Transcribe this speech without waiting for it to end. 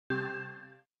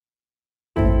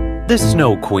The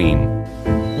Snow Queen.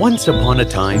 Once upon a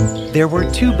time, there were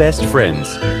two best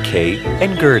friends, Kay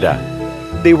and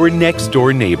Gerda. They were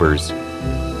next-door neighbors.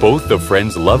 Both the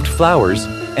friends loved flowers,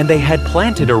 and they had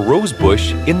planted a rose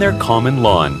bush in their common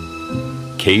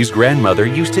lawn. Kay's grandmother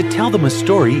used to tell them a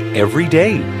story every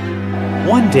day.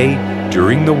 One day,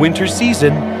 during the winter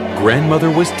season, Grandmother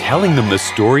was telling them the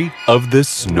story of the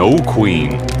Snow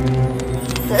Queen.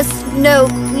 The Snow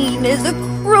Queen is a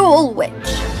cruel witch.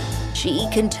 She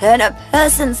can turn a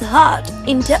person's heart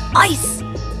into ice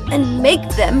and make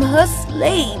them her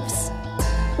slaves.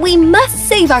 We must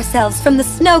save ourselves from the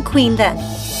Snow Queen then.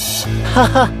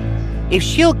 Haha, if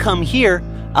she'll come here,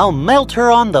 I'll melt her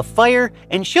on the fire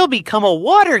and she'll become a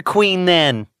water queen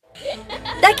then.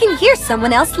 I can hear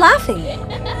someone else laughing.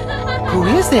 Who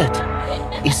is it?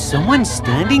 Is someone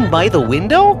standing by the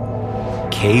window?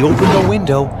 Kay opened the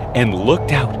window and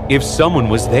looked out if someone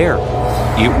was there.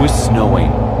 It was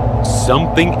snowing.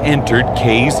 Something entered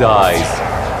Kay's eyes.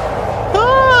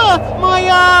 Ah, my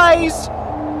eyes!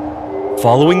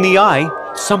 Following the eye,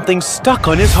 something stuck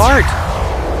on his heart.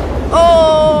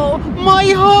 Oh,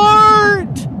 my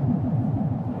heart!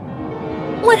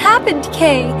 What happened,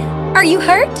 Kay? Are you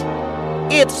hurt?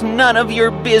 It's none of your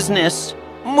business.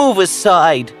 Move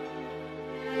aside.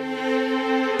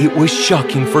 It was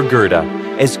shocking for Gerda,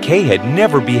 as Kay had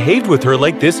never behaved with her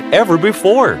like this ever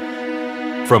before.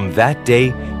 From that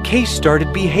day, Kay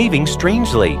started behaving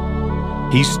strangely.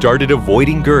 He started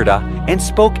avoiding Gerda and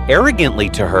spoke arrogantly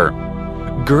to her.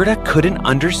 Gerda couldn't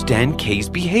understand Kay's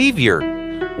behavior.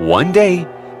 One day,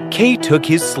 Kay took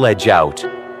his sledge out.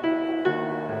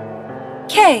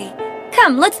 Kay,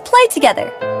 come, let's play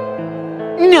together.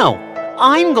 No,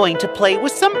 I'm going to play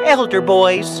with some elder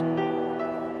boys.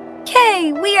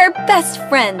 Kay, we are best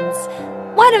friends.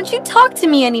 Why don't you talk to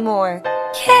me anymore?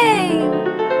 Kay!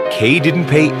 Kay didn't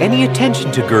pay any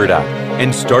attention to Gerda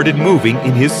and started moving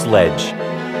in his sledge.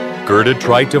 Gerda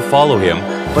tried to follow him,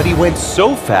 but he went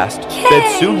so fast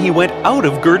that soon he went out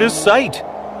of Gerda's sight.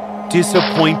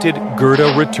 Disappointed,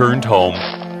 Gerda returned home.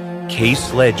 Kay's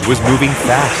sledge was moving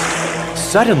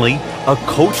fast. Suddenly, a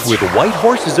coach with white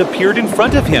horses appeared in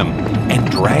front of him and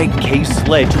dragged Kay's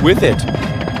sledge with it.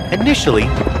 Initially,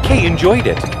 Kay enjoyed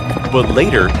it, but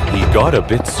later he got a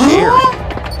bit scared.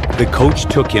 The coach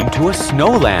took him to a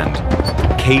snowland.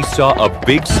 Kay saw a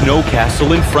big snow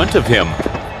castle in front of him.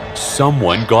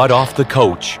 Someone got off the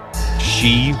coach.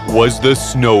 She was the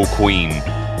Snow Queen.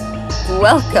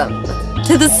 Welcome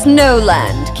to the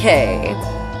Snowland, Kay.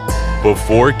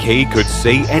 Before Kay could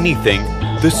say anything,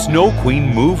 the Snow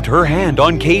Queen moved her hand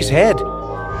on Kay's head.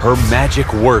 Her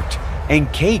magic worked,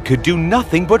 and Kay could do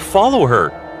nothing but follow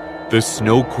her. The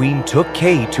Snow Queen took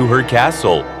Kay to her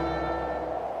castle.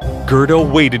 Gerda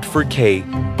waited for Kay,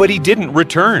 but he didn't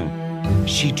return.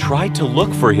 She tried to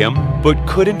look for him, but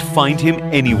couldn't find him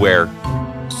anywhere.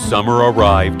 Summer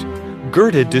arrived.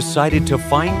 Gerda decided to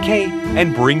find Kay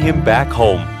and bring him back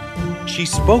home. She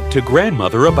spoke to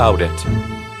Grandmother about it.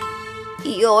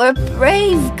 You're a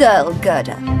brave girl,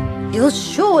 Gerda. You'll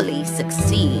surely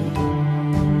succeed.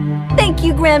 Thank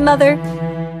you, Grandmother.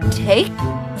 Take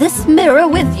this mirror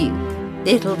with you.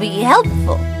 It'll be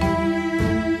helpful.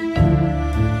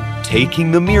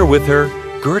 Taking the mirror with her,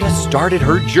 Gerda started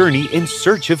her journey in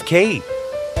search of Kay.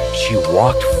 She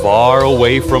walked far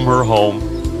away from her home.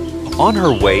 On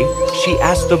her way, she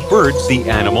asked the birds, the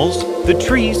animals, the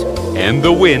trees, and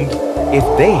the wind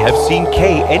if they have seen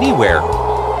Kay anywhere.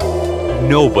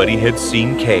 Nobody had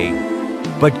seen Kay,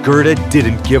 but Gerda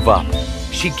didn't give up.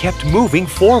 She kept moving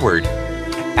forward.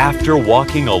 After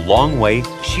walking a long way,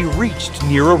 she reached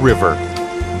near a river.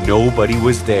 Nobody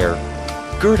was there.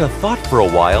 Gerda thought for a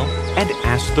while and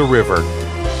asked the river,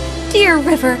 Dear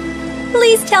river,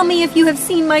 please tell me if you have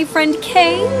seen my friend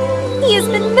Kay. He has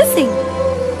been missing.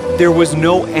 There was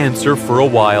no answer for a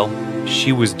while.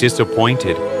 She was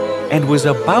disappointed and was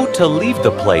about to leave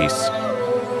the place.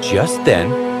 Just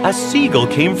then, a seagull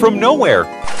came from nowhere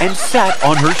and sat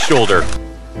on her shoulder.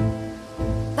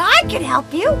 I can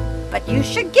help you, but you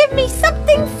should give me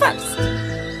something first.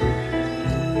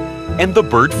 And the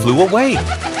bird flew away.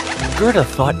 Gerda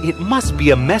thought it must be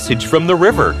a message from the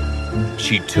river.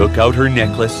 She took out her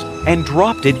necklace and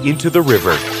dropped it into the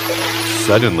river.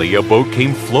 Suddenly, a boat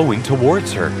came flowing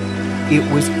towards her. It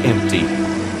was empty.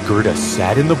 Gerda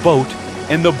sat in the boat,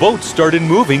 and the boat started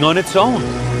moving on its own.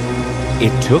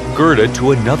 It took Gerda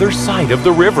to another side of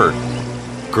the river.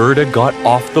 Gerda got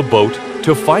off the boat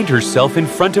to find herself in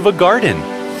front of a garden.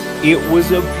 It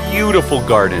was a beautiful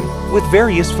garden with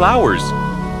various flowers.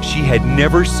 She had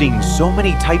never seen so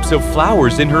many types of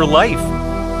flowers in her life.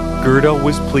 Gerda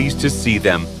was pleased to see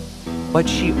them. But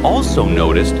she also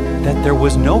noticed that there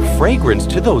was no fragrance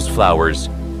to those flowers.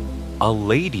 A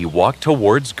lady walked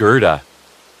towards Gerda.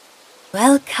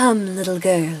 Welcome, little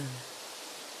girl.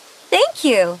 Thank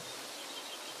you.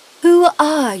 Who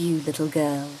are you, little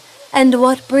girl, and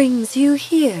what brings you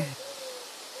here?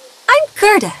 I'm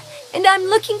Gerda, and I'm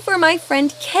looking for my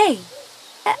friend Kay.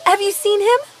 Have you seen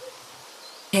him?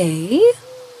 Kay?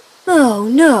 Oh,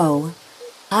 no.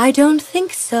 I don't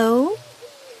think so.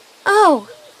 Oh,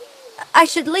 I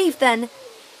should leave then.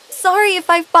 Sorry if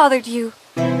I've bothered you.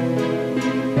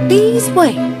 Please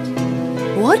wait.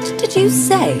 What did you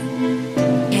say?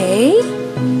 Kay?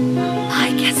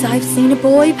 I guess I've seen a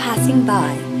boy passing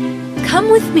by. Come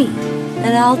with me,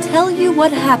 and I'll tell you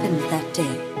what happened that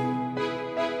day.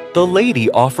 The lady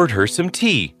offered her some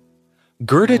tea.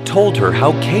 Gerda told her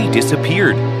how Kay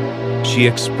disappeared. She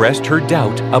expressed her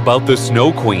doubt about the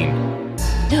Snow Queen.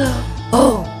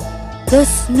 Oh, the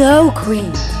Snow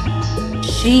Queen.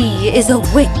 She is a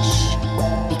witch.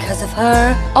 Because of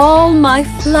her, all my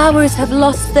flowers have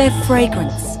lost their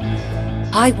fragrance.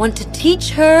 I want to teach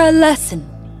her a lesson.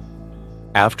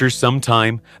 After some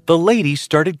time, the lady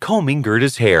started combing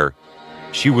Gerda's hair.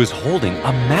 She was holding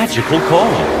a magical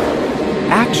comb.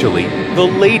 Actually, the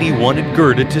lady wanted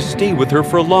Gerda to stay with her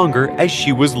for longer as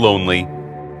she was lonely.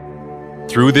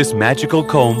 Through this magical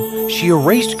comb, she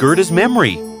erased Gerda's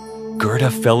memory. Gerda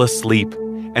fell asleep,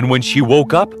 and when she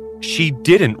woke up, she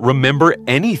didn't remember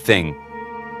anything.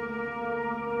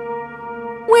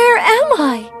 Where am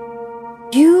I?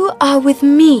 You are with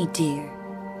me, dear,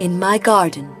 in my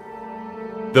garden.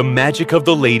 The magic of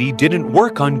the lady didn't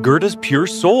work on Gerda's pure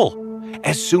soul.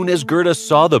 As soon as Gerda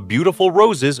saw the beautiful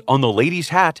roses on the lady's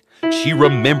hat, she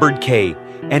remembered Kay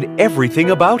and everything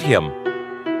about him.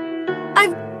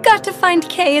 I've got to find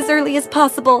Kay as early as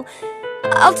possible.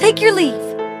 I'll take your leave.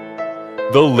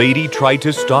 The lady tried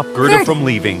to stop Gerda from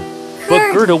leaving,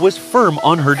 but Gerda was firm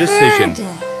on her decision.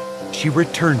 She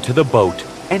returned to the boat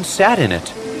and sat in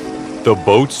it. The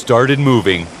boat started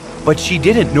moving, but she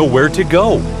didn't know where to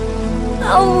go.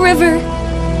 Oh, River,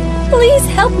 please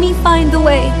help me find the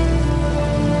way.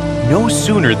 No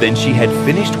sooner than she had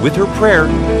finished with her prayer,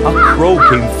 a crow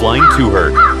came flying to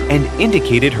her and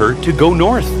indicated her to go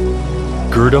north.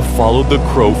 Gerda followed the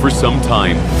crow for some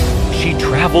time. She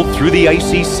traveled through the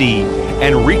icy sea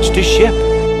and reached a ship.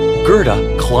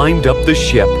 Gerda climbed up the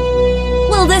ship.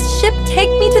 Will this ship take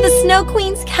me to the Snow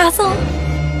Queen's castle?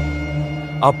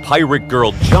 A pirate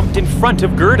girl jumped in front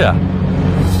of Gerda.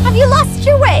 Have you lost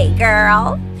your way,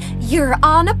 girl? You're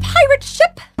on a pirate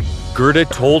ship? Gerda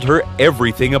told her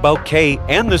everything about Kay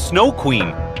and the Snow Queen.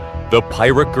 The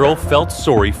pirate girl felt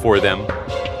sorry for them.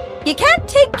 You can't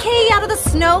take Kay out of the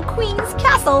Snow Queen's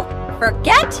castle.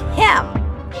 Forget him.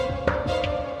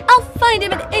 I'll find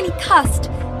him at any cost.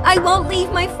 I won't leave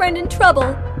my friend in trouble.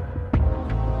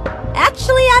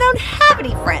 Actually, I don't have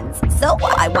any friends, so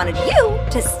I wanted you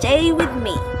to stay with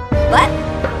me. But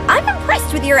I'm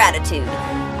impressed with your attitude.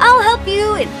 I'll help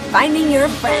you in finding your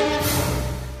friend.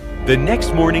 The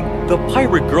next morning, the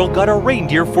pirate girl got a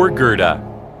reindeer for Gerda.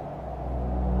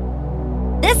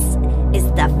 This is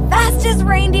the fastest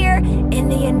reindeer in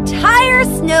the entire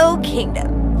Snow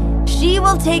Kingdom. She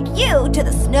will take you to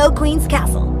the Snow Queen's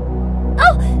castle.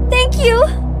 Oh, thank you.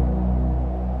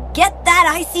 Get that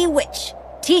icy witch.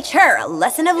 Teach her a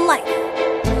lesson of life.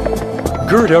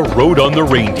 Gerda rode on the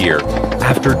reindeer.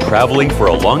 After traveling for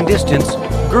a long distance,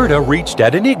 Gerda reached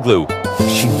at an igloo.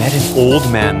 She met an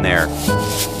old man there.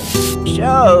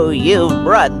 So you've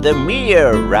brought the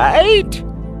mirror, right?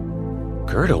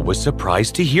 Gerda was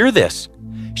surprised to hear this.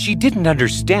 She didn't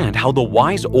understand how the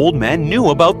wise old man knew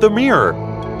about the mirror.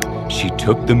 She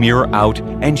took the mirror out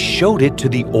and showed it to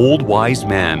the old wise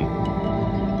man.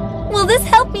 Will this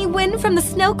help me win from the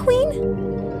Snow Queen?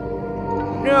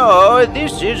 No,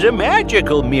 this is a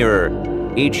magical mirror.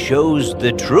 It shows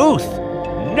the truth.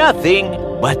 Nothing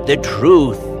but the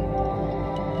truth.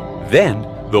 Then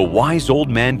the wise old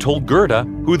man told Gerda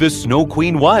who the Snow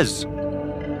Queen was.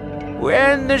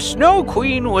 When the Snow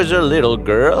Queen was a little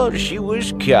girl, she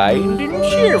was kind and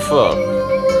cheerful.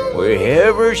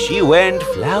 Wherever she went,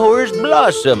 flowers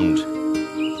blossomed.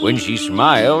 When she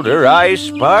smiled, her eyes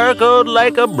sparkled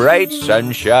like a bright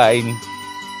sunshine.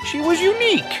 She was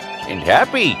unique and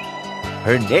happy.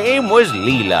 Her name was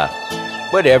Leela,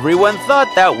 but everyone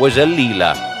thought that was a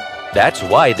Leela. That's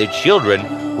why the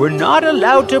children were not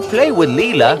allowed to play with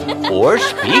Leela or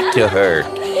speak to her.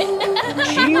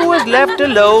 She was left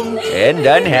alone and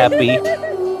unhappy.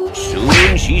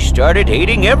 Soon she started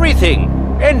hating everything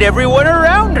and everyone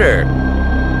around her.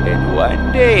 And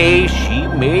one day she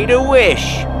made a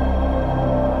wish.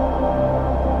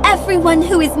 everyone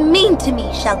who is mean to me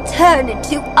shall turn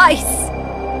into ice.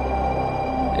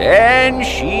 Then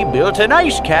she built an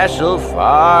ice castle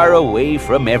far away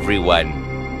from everyone.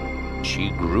 She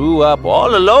grew up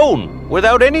all alone,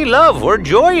 without any love or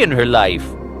joy in her life.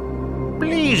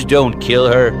 Please don't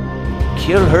kill her.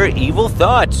 Kill her evil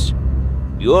thoughts.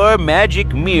 Your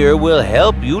magic mirror will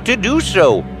help you to do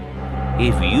so.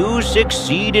 If you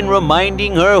succeed in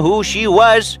reminding her who she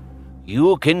was,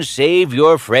 you can save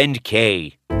your friend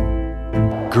Kay.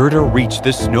 Gerda reached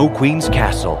the Snow Queen's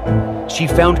castle. She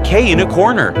found Kay in a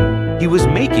corner. He was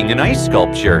making an ice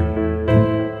sculpture.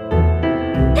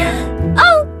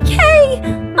 Oh, Kay!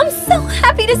 I'm so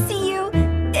happy to see you.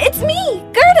 It's me,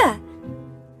 Gerda.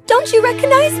 Don't you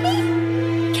recognize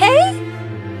me? Kay?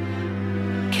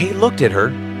 Kay looked at her,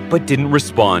 but didn't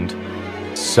respond.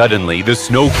 Suddenly, the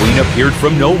Snow Queen appeared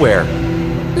from nowhere.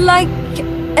 Like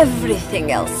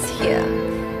everything else here,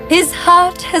 his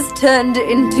heart has turned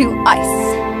into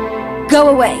ice. Go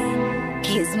away.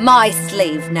 He is my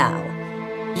slave now.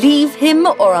 Leave him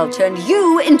or I'll turn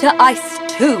you into ice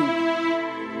too.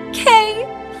 Kay,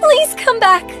 please come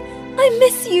back. I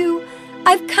miss you.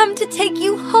 I've come to take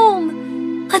you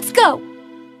home. Let's go.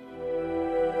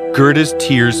 Gerda's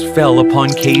tears fell upon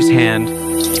Kay's hand.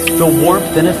 The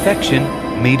warmth and affection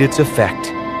made its effect.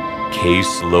 Kay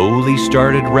slowly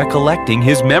started recollecting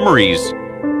his memories.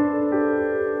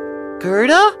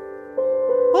 Gerda?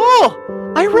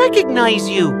 Oh, I recognize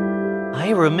you. I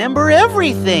remember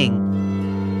everything.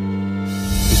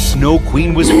 The Snow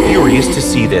Queen was furious to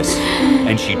see this,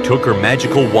 and she took her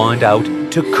magical wand out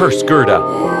to curse Gerda.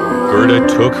 Gerda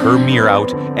took her mirror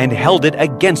out and held it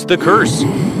against the curse.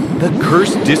 The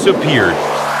curse disappeared,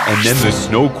 and then the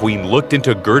Snow Queen looked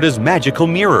into Gerda's magical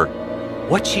mirror.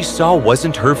 What she saw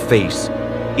wasn't her face.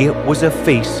 It was a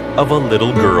face of a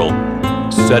little girl.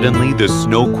 Suddenly, the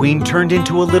Snow Queen turned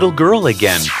into a little girl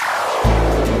again.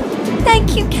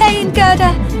 Thank you, Kay and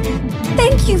Gerda.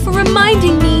 Thank you for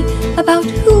reminding me about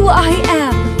who I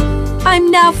am.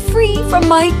 I'm now free from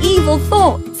my evil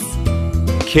thoughts.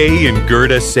 Kay and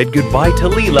Gerda said goodbye to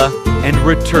Leela and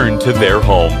returned to their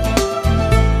home.